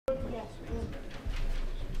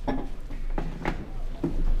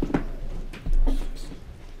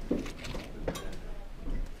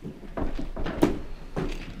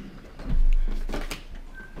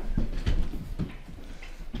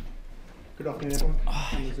afternoon, everyone.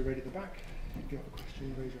 Cameras are ready at the back. If you have a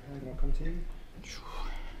question, raise your hand and I'll come to you.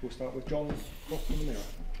 We'll start with John from the Mirror.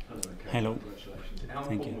 Hello. Congratulations. How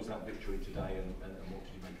important was that victory today, and what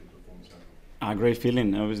did you make of the performance overall? A great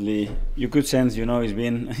feeling. Obviously, you could sense,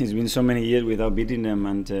 it's been so many years without beating them,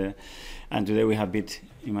 and today we have beat,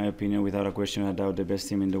 in my opinion, without a question or doubt, the best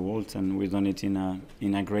team in the world, and we've done it in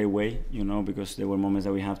a great way, because there were moments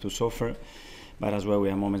that we have to suffer, but as well we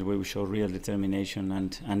have moments where we show real determination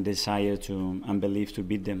and desire and belief to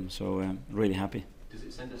beat them. So really happy. Does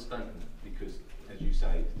it send a statement? Because, as you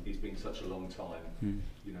say, it's been such a long time.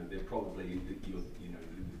 They're probably the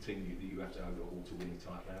team that you have to overhaul to win the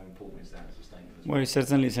title. How important is that as a statement? Well, it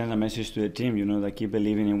certainly sends a message to the team. They keep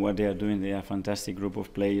believing in what they are doing. They are a fantastic group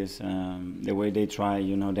of players. The way they try,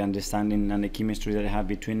 the understanding and the chemistry that they have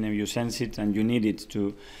between them, you sense it and you need it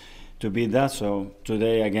to beat that. So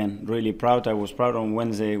today, again, really proud. I was proud on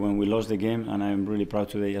Wednesday when we lost the game, and I'm really proud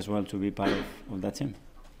today as well to be part of that team.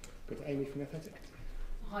 Good. Amy from Athletic.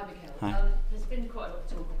 Hi, Mikel. Hi. There's been quite a lot of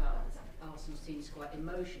talk about Arsenal's team is quite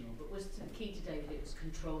emotional, but was the key today that it was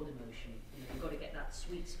controlled emotion? You've got to get that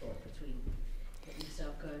sweet spot between getting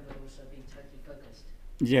yourself going but also being totally focused.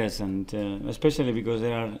 Yes, and especially because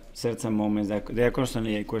there are certain moments that they are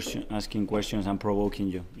constantly asking questions and provoking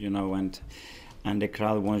you, and the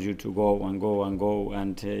crowd wants you to go and go and go,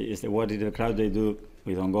 and what did the crowd they do?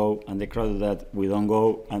 We don't go, and the crowd that we don't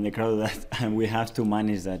go, and the crowd that, and we have to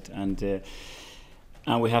manage that, and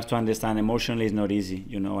we have to understand emotionally it's not easy,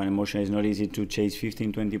 and emotionally it's not easy to chase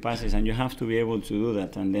 15, 20 passes, and you have to be able to do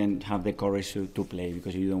that and then have the courage to play,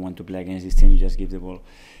 because you don't want to play against this team, you just give the ball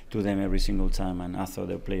to them every single time, and I thought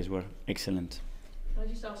their plays were excellent. Can I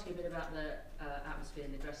just ask you a bit about the atmosphere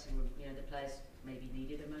in the dressing room? The players maybe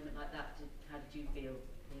needed a moment like that. How did you feel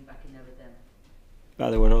being back in there with them?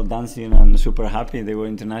 They were all dancing and super happy. They were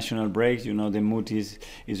international breaks. The mood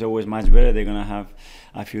is always much better. They're going to have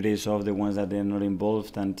a few days off, the ones that they're not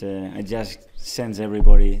involved. And I just sense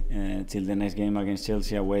everybody till the next game against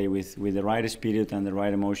Chelsea away with the right spirit and the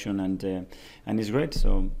right emotion. And it's great.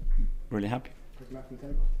 So really happy.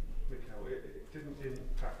 Mikel, it didn't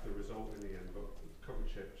impact the result in the end, but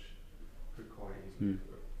Kovacic could quite easily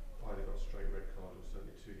either got a straight red card or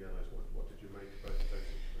certainly 2 yellows. What did you make of both of those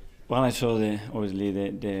situations? Well, I saw obviously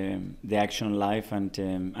the action live, and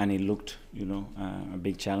it looked a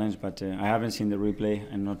big challenge. But I haven't seen the replay.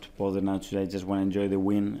 I'm not bothered now today. I just want to enjoy the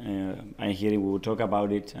win. I hear it. We will talk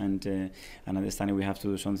about it, and understanding we have to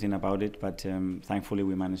do something about it. But thankfully,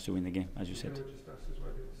 we managed to win the game, as you said. Just ask as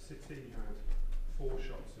well. City had 4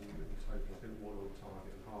 shots in total. I think 1 on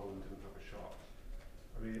target, and Haaland didn't have a shot.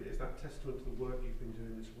 I mean, is that testament to the work you've been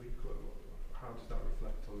doing this week? Or how does that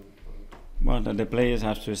reflect on? Well, the players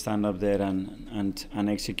have to stand up there and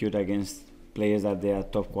execute against players that they are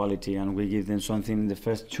top quality, and we give them something in the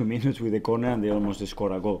first 2 minutes with the corner, and they almost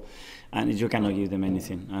score a goal. And you cannot give them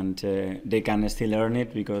anything, and they can still earn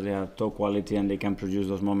it because they are top quality and they can produce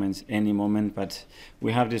those moments any moment. But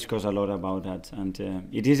we have discussed a lot about that, and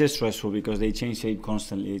it is stressful because they change shape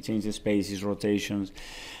constantly, they change the spaces, rotations.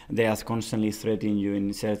 They are constantly threatening you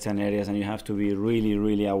in certain areas, and you have to be really,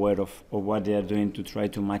 really aware of what they are doing to try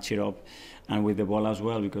to match it up. And with the ball as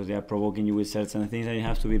well, because they are provoking you with certain things, and you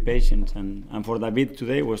have to be patient. And for David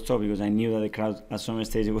today it was tough, because I knew that the crowd at some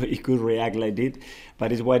stage it could react like this,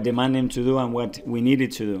 but it's what demanded him to do and what we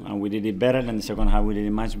needed to do, and we did it better. And the second half we did it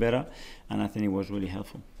much better, and I think it was really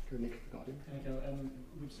helpful. Nick,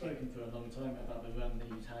 we've spoken for a long time about the run that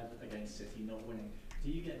you've had against City not winning.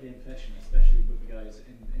 Do you get the impression, especially with the guys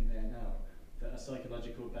in there now, that a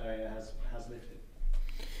psychological barrier has lifted?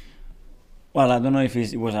 Well, I don't know if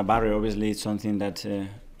it was a barrier. Obviously, it's something that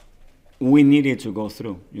we needed to go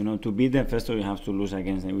through. To beat them, first of all, you have to lose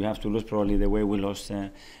against them. We have to lose probably the way we lost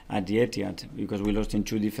at the Etihad, because we lost in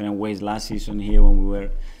 2 different ways last season here when we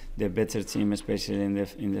were the better team, especially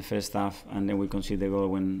in the first half, and then we conceded the goal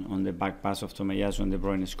when on the back pass of Tomiyasu and De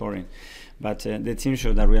Bruyne scoring. But the team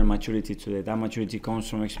showed that real maturity today. That maturity comes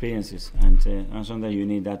from experiences, and sometimes you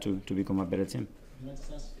need that to become a better team. Can I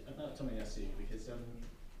just ask about Tomiyasu, because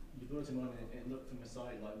you brought him on and it looked from the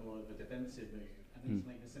side like more of a defensive move, and he's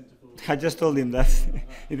making the centre forward. I just told him that.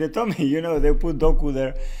 They told me, they put Doku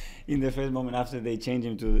there in the first moment after they changed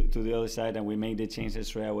him to the other side, and we made the change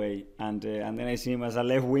straight away. And then I see him as a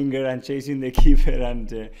left winger and chasing the keeper.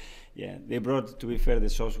 And yeah, they brought, to be fair, the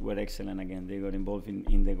subs were excellent again. They got involved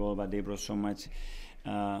in the goal, but they brought so much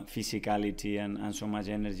physicality and so much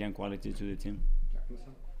energy and quality to the team.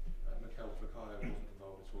 Mikel wasn't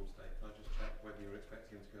involved at all today. Can I just check whether you were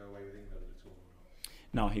expecting him to go away with England at all or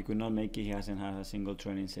not? No, he could not make it. He hasn't had a single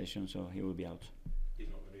training session, so he will be out. He's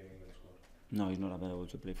not going to be in the England squad? No, he's not available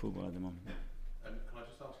to play football at the moment. And can I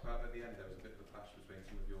just ask about the the end there was a bit of a clash between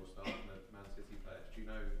some of your staff and the Man City players. Do you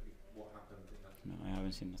know what happened in that? No, I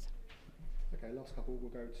haven't seen nothing. Okay, last couple. We'll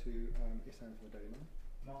go to Isan from the Daily Mail.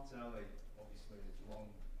 Martinelli obviously has long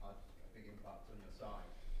had a big impact on your side.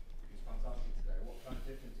 He was fantastic today. What kind of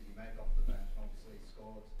difference did he make off the bench? Obviously he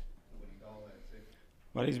scored the winning goal there too.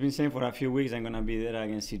 Well, he's been saying for a few weeks I'm going to be there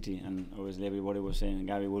against City, and obviously everybody was saying,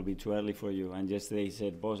 Gavi will be too early for you. And yesterday he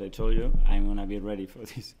said, boss, I told you I'm going to be ready for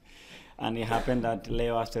this. And it happened that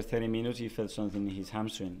Leo, after 30 minutes, he felt something in his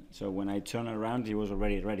hamstring. So when I turned around, he was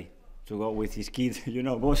already ready to go with his kid. You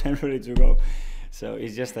know, boss, I'm ready to go. So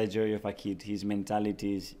it's just a joy of a kid. His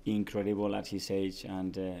mentality is incredible at his age,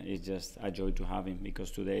 and it's just a joy to have him,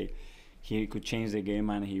 because today he could change the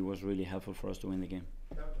game and he was really helpful for us to win the game.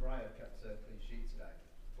 David Raya kept a clean sheet today,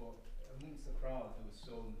 but amongst the crowd there was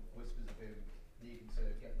some whispers of him needing to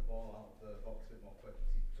get the ball out of the box a bit more quick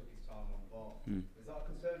because he took his time on the ball. Is that a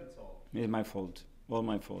concern at all? It's my fault, all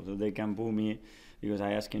my fault. So they can boo me because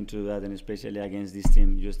I asked him to do that, and especially against this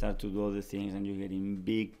team, you start to do other things and you get in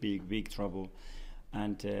big trouble.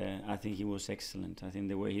 And I think he was excellent. I think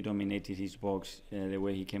the way he dominated his box, the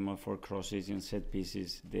way he came up for crosses and set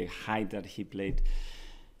pieces, the height that he played,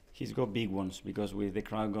 he's got big ones, because with the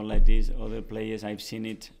crowd going like this, other players, I've seen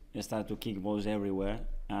it, start to kick balls everywhere.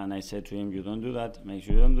 And I said to him, you don't do that, make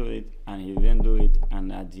sure you don't do it. And he didn't do it.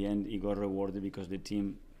 And at the end, he got rewarded because the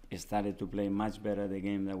team started to play much better the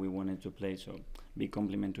game that we wanted to play. So big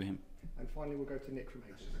compliment to him. And finally, we'll go to Nick from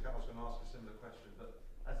Hayes. I was going to ask a similar question, but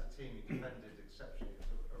as a team, you defended exceptionally.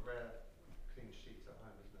 It's a rare clean sheet at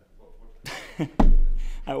home, isn't it?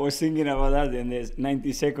 I was thinking about that in the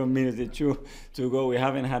 92nd minute, the two to go. We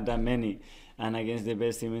haven't had that many. And against the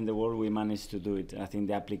best team in the world, we managed to do it. I think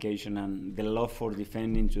the application and the love for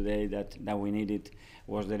defending today that we needed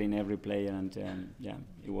was there in every player. And yeah,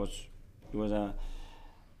 it was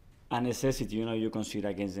a necessity. You know, you concede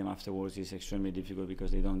against them afterwards is extremely difficult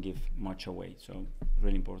because they don't give much away. So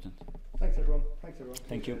really important. Thanks everyone. Thanks everyone.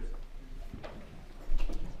 Thank you.